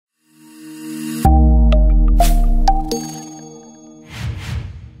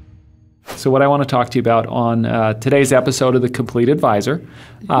So what I want to talk to you about on today's episode of The Complete Advisor,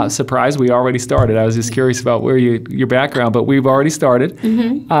 surprise, we already started. I was just curious about where your background, but we've already started.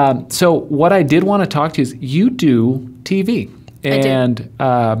 So what I did want to talk to you is you do TV. And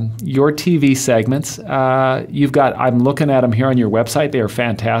your TV segments, you've got, I'm looking at them here on your website. They are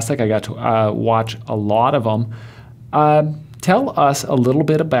fantastic. I got to watch a lot of them. Tell us a little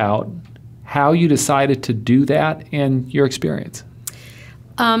bit about how you decided to do that and your experience.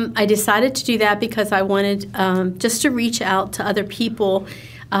 I decided to do that because I wanted just to reach out to other people,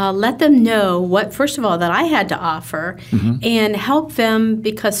 let them know what, first of all, that I had to offer, and help them,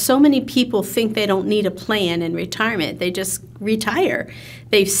 because so many people think they don't need a plan in retirement. They just retire.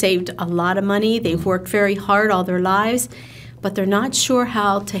 They've saved a lot of money. They've worked very hard all their lives, but they're not sure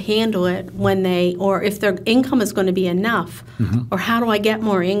how to handle it when or if their income is going to be enough, or how do I get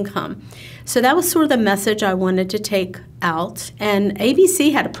more income? So that was sort of the message I wanted to take out. And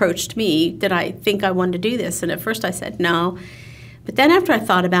ABC had approached me, did I think I wanted to do this? And at first I said no. But then after I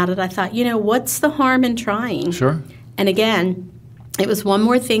thought about it, I thought, you know, what's the harm in trying? Sure. And again, it was one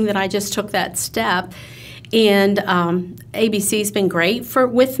more thing that I just took that step. And ABC's been great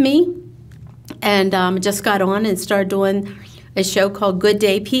with me. And just got on and started doing a show called Good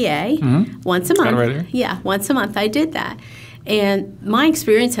Day PA once a month. Right here. Yeah, once a month I did that. And my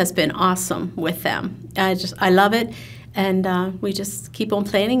experience has been awesome with them. I love it. And we just keep on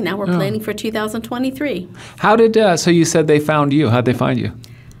planning. Now we're planning for 2023. How did, so you said they found you. How'd they find you?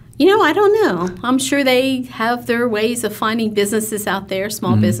 You know, I don't know. I'm sure they have their ways of finding businesses out there,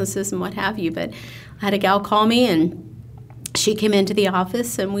 small businesses and what have you. But I had a gal call me, and she came into the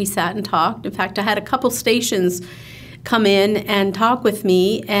office, and we sat and talked. In fact, I had a couple stations come in and talk with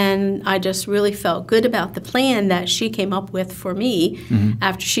me, and I just really felt good about the plan that she came up with for me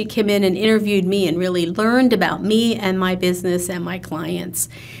after she came in and interviewed me and really learned about me and my business and my clients.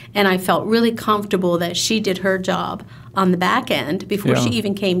 And I felt really comfortable that she did her job on the back end before she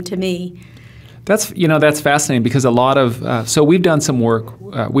even came to me. That's fascinating, because a lot of so we've done some work.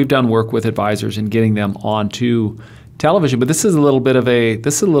 We've done work with advisors and getting them onto television, but this is a little bit of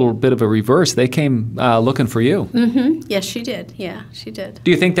a reverse. They came looking for you. Yes, she did. Yeah, she did.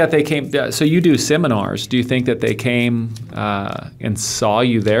 Do you think that they came? So you do seminars. Do you think that they came and saw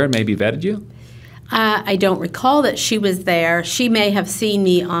you there and maybe vetted you? I don't recall that she was there. She may have seen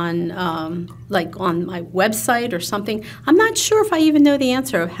me on like on my website or something. I'm not sure if I even know the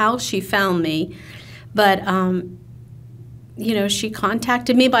answer of how she found me, but you know, she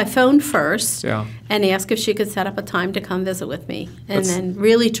contacted me by phone first and asked if she could set up a time to come visit with me, and then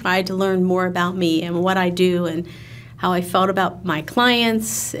really tried to learn more about me and what I do and how I felt about my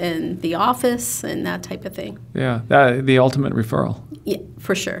clients and the office and that type of thing. Yeah, the ultimate referral. Yeah,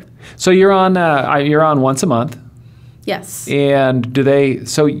 for sure. So you're on once a month. Yes. And do they?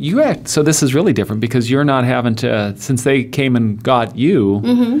 So so this is really different, because you're not having to, since they came and got you.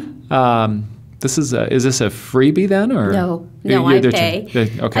 This is this a freebie then, or no? I pay.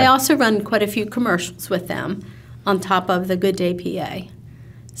 Okay. I also run quite a few commercials with them on top of the Good Day PA.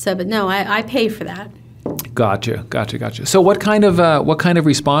 So, but no, I pay for that. Gotcha. So what kind of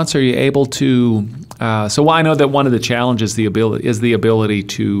response are you able to? So I know that one of the challenges is the ability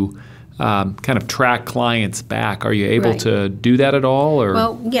to kind of track clients back. Are you able to do that at all? Or?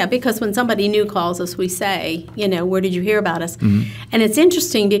 Well, yeah, because when somebody new calls us, we say, you know, where did you hear about us? And it's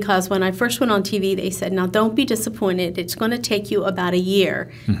interesting, because when I first went on TV, they said, now don't be disappointed. It's going to take you about a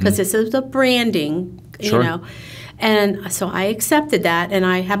year, because this is the branding, you know. And so I accepted that, and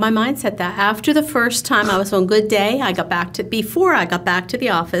I had my mindset that after the first time I was on Good Day, before I got back to the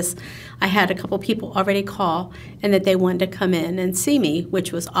office, I had a couple people already call, and that they wanted to come in and see me,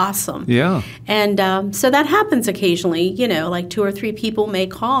 which was awesome. Yeah. And so that happens occasionally, you know, like 2 or 3 people may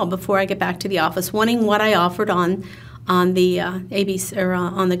call before I get back to the office wanting what I offered on the ABC or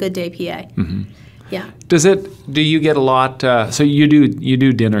on the Good Day PA. Yeah. Do you get a lot? So you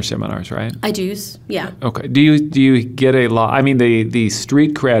do dinner seminars, right? I do. Yeah. Okay. Do you get a lot? I mean, the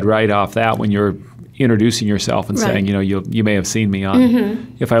street cred right off that, when you're introducing yourself and saying, you know, you may have seen me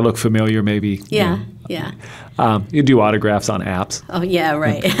on. If I look familiar, maybe. Yeah. You know. You do autographs on apps. Oh yeah,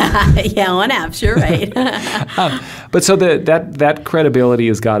 right. Yeah, on apps. You're right. But so that credibility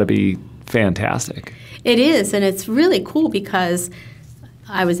has got to be fantastic. It is, and it's really cool, because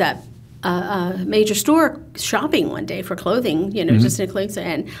I was at a major store shopping one day for clothing, you know, just in a clothing store,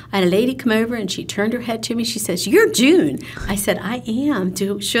 and I had a lady come over, and she turned her head to me. She says, "You're June." I said, "I am.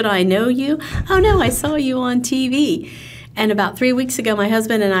 Should I know you?" "Oh no, I saw you on TV." And about 3 weeks ago, my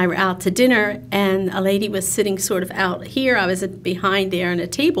husband and I were out to dinner, and a lady was sitting sort of out here. I was behind there on a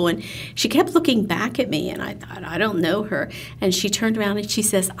table, and she kept looking back at me, and I thought, I don't know her. And she turned around and she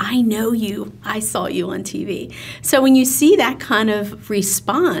says, I know you. I saw you on TV. So when you see that kind of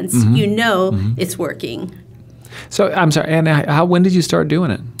response, you know it's working. So I'm sorry, and when did you start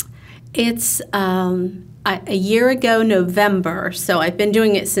doing it? It's a year ago, November. So I've been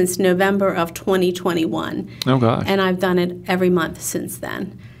doing it since November of 2021. Oh, gosh. And I've done it every month since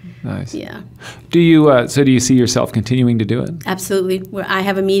then. Nice. Yeah. Do you do you see yourself continuing to do it? Absolutely. I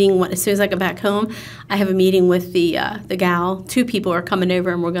have a meeting as soon as I get back home. I have a meeting with the gal. 2 people are coming over,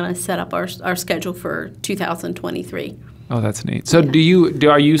 and we're going to set up our schedule for 2023. Oh, that's neat. So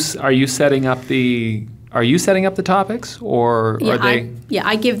are you setting up the topics, or are they?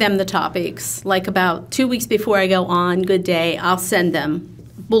 I give them the topics. Like about 2 weeks before I go on Good Day, I'll send them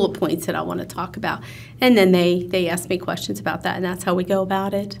bullet points that I want to talk about, and then they ask me questions about that, and that's how we go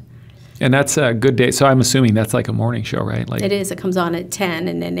about it. And that's a Good Day. So I'm assuming that's like a morning show, right? Like it is. It comes on at 10,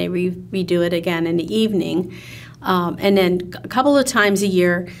 and then they redo it again in the evening, and then a couple of times a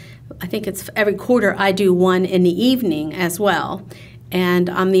year. I think it's every quarter. I do one in the evening as well. And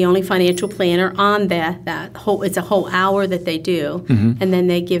I'm the only financial planner on that whole. It's a whole hour that they do, and then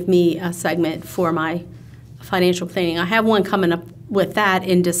they give me a segment for my financial planning. I have one coming up with that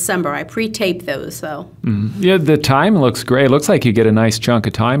in December. I pre-tape those, so. Yeah, the time looks great. It looks like you get a nice chunk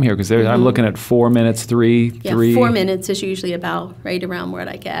of time here, because I'm looking at 4 minutes, three. 4 minutes is usually about right around what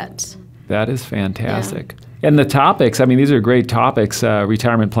I get. That is fantastic. Yeah. And the topics, I mean, these are great topics: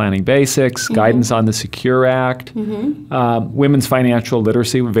 retirement planning basics, guidance on the Secure Act, women's financial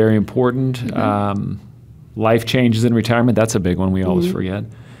literacy, very important, life changes in retirement, that's a big one we always forget,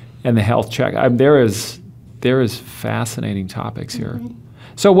 and the health check. There is fascinating topics here.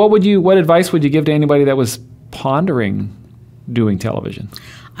 So what advice would you give to anybody that was pondering doing television?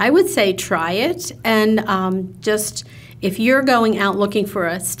 I would say try it, and just if you're going out looking for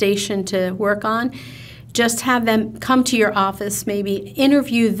a station to work on, just have them come to your office, maybe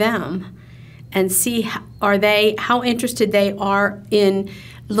interview them, and see how interested they are in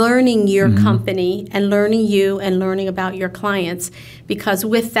learning your company and learning you and learning about your clients. Because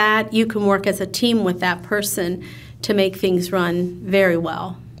with that, you can work as a team with that person to make things run very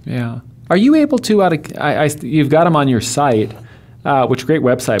well. Yeah. Are you able to, you've got them on your site, which great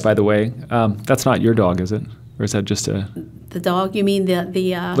website, by the way. That's not your dog, is it? Or is that just a... The dog? You mean the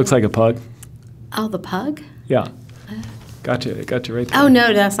looks like a pug. Oh, the pug? Yeah. Got you right there. Oh,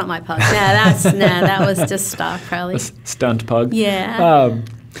 no, that's not my pug. That was just stock, probably. A stunt pug? Yeah.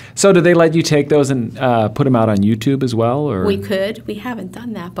 So do they let you take those and put them out on YouTube as well? Or? We could. We haven't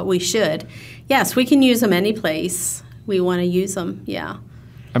done that, but we should. Yes, we can use them any place we want to use them, yeah.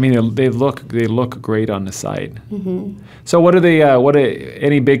 I mean, they look great on the site. So what are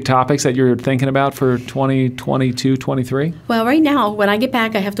any big topics that you're thinking about for 2022, 23? Well, right now, when I get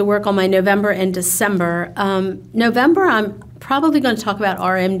back, I have to work on my November and December. November, I'm probably going to talk about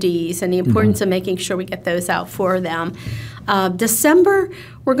RMDs and the importance of making sure we get those out for them. December,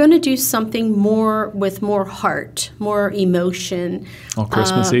 we're going to do something more with more heart, more emotion. Oh,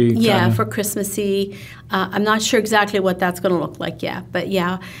 Christmassy. Yeah, for Christmassy. I'm not sure exactly what that's going to look like yet, but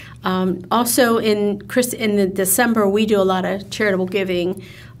yeah. Also in the December, we do a lot of charitable giving.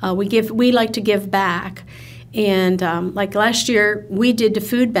 We like to give back. And like last year, we did the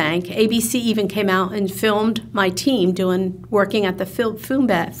food bank. ABC even came out and filmed my team working at the food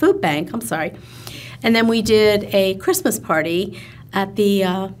bank. I'm sorry. And then we did a Christmas party at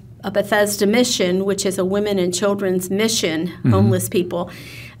the Bethesda Mission, which is a women and children's mission, homeless people.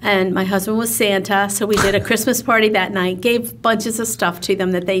 And my husband was Santa, so we did a Christmas party that night, gave bunches of stuff to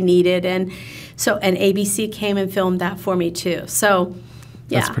them that they needed. And ABC came and filmed that for me too. So,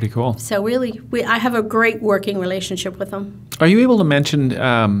 yeah. That's pretty cool. So really, I have a great working relationship with them. Are you able to mention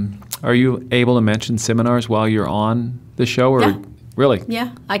seminars while you're on the show? Or yeah. Really?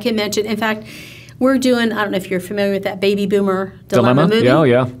 Yeah, I can mention. In fact, we're doing, I don't know if you're familiar with that Baby Boomer Dilemma movie.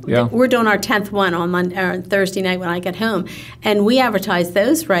 Yeah. We're doing our 10th one on Thursday night when I get home. And we advertise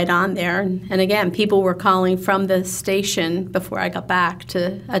those right on there. And again, people were calling from the station before I got back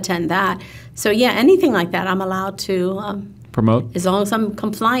to attend that. So yeah, anything like that I'm allowed to promote. As long as I'm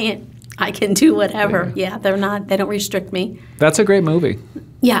compliant, I can do whatever. Yeah, they don't restrict me. That's a great movie.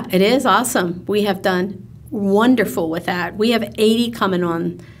 Yeah, it is awesome. We have done wonderful with that. We have 80 coming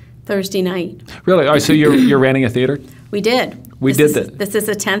on Thursday night. Really? Oh, so you're renting a theater? We did. This is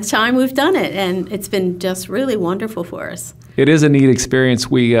the 10th time we've done it, and it's been just really wonderful for us. It is a neat experience.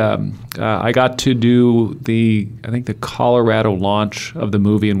 I got to do the Colorado launch of the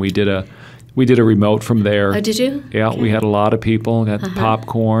movie, and we did a We did a remote from there. Oh, did you? Yeah, Okay. we had a lot of people, got the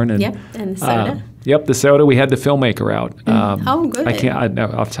popcorn. And, Yep, and the soda. Yep, the soda. We had the filmmaker out. Oh, good. I know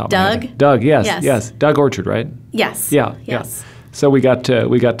off the top of my Doug? head. Doug, yes, Yes. yes. Doug Orchard, right? Yes. Yeah, Yes. yeah. So we got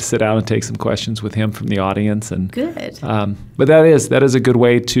to sit down and take some questions with him from the audience, and Good. but that is a good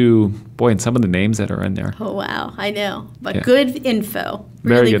way to, boy, and some of the names that are in there. Oh, wow. I know. But Yeah. good info.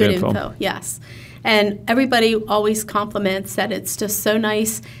 Very Really good info. Yes. And everybody always compliments that it's just so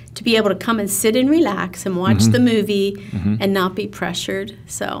nice to be able to come and sit and relax and watch the movie and not be pressured.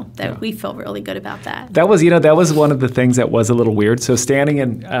 So that we feel really good about that. That was one of the things that was a little weird. So standing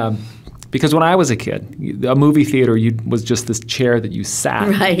in, because when I was a kid, a movie theater was just this chair that you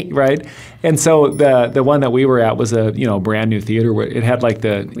sat, right? And so the one that we were at was a brand new theater where it had like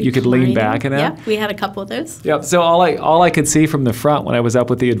you could lean back in that. Yep, we had a couple of those. Yep. So all I could see from the front when I was up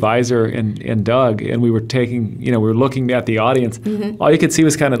with the advisor and Doug, and we were we were looking at the audience, all you could see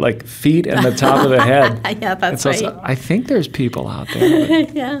was kind of like feet and the top of the head. Yeah, that's right. So I think there's people out there,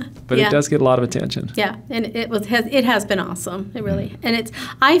 Yeah. but it does get a lot of attention. Yeah, and it has been awesome. It really, and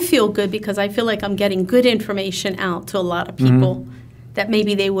I feel good because I feel like I'm getting good information out to a lot of people that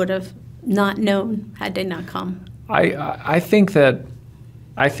maybe they would have not known had they not come. I think that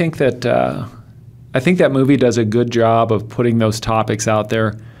movie does a good job of putting those topics out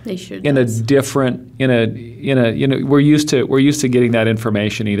there. They should. In a different, we're used to getting that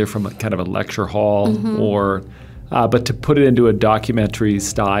information either from a kind of a lecture hall or, but to put it into a documentary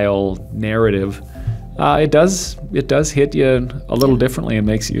style narrative, it does hit you a little differently and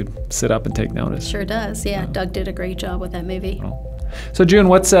makes you sit up and take notice. Sure does. Yeah, Doug did a great job with that movie. So June,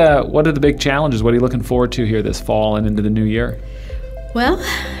 what are the big challenges? What are you looking forward to here this fall and into the new year? Well,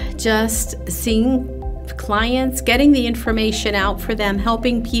 just seeing clients, getting the information out for them,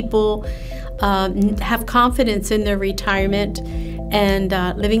 helping people have confidence in their retirement and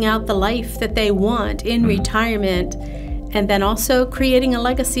living out the life that they want in retirement, and then also creating a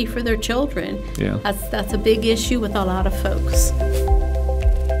legacy for their children. Yeah. That's a big issue with a lot of folks.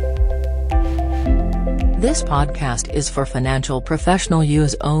 This podcast is for financial professional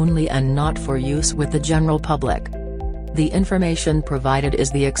use only and not for use with the general public. The information provided is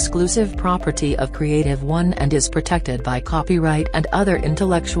the exclusive property of Creative One and is protected by copyright and other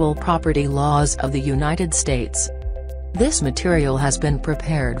intellectual property laws of the United States. This material has been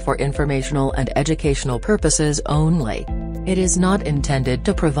prepared for informational and educational purposes only. It is not intended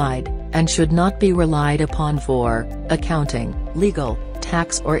to provide, and should not be relied upon for, accounting, legal,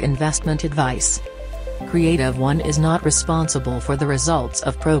 tax or investment advice. Creative One is not responsible for the results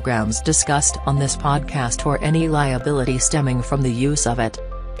of programs discussed on this podcast or any liability stemming from the use of it.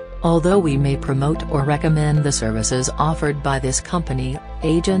 Although we may promote or recommend the services offered by this company,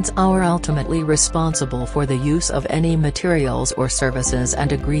 agents are ultimately responsible for the use of any materials or services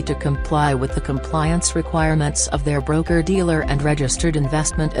and agree to comply with the compliance requirements of their broker-dealer and registered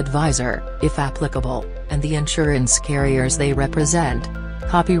investment advisor, if applicable, and the insurance carriers they represent.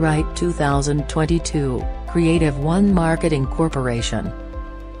 Copyright 2022, Creative One Marketing Corporation.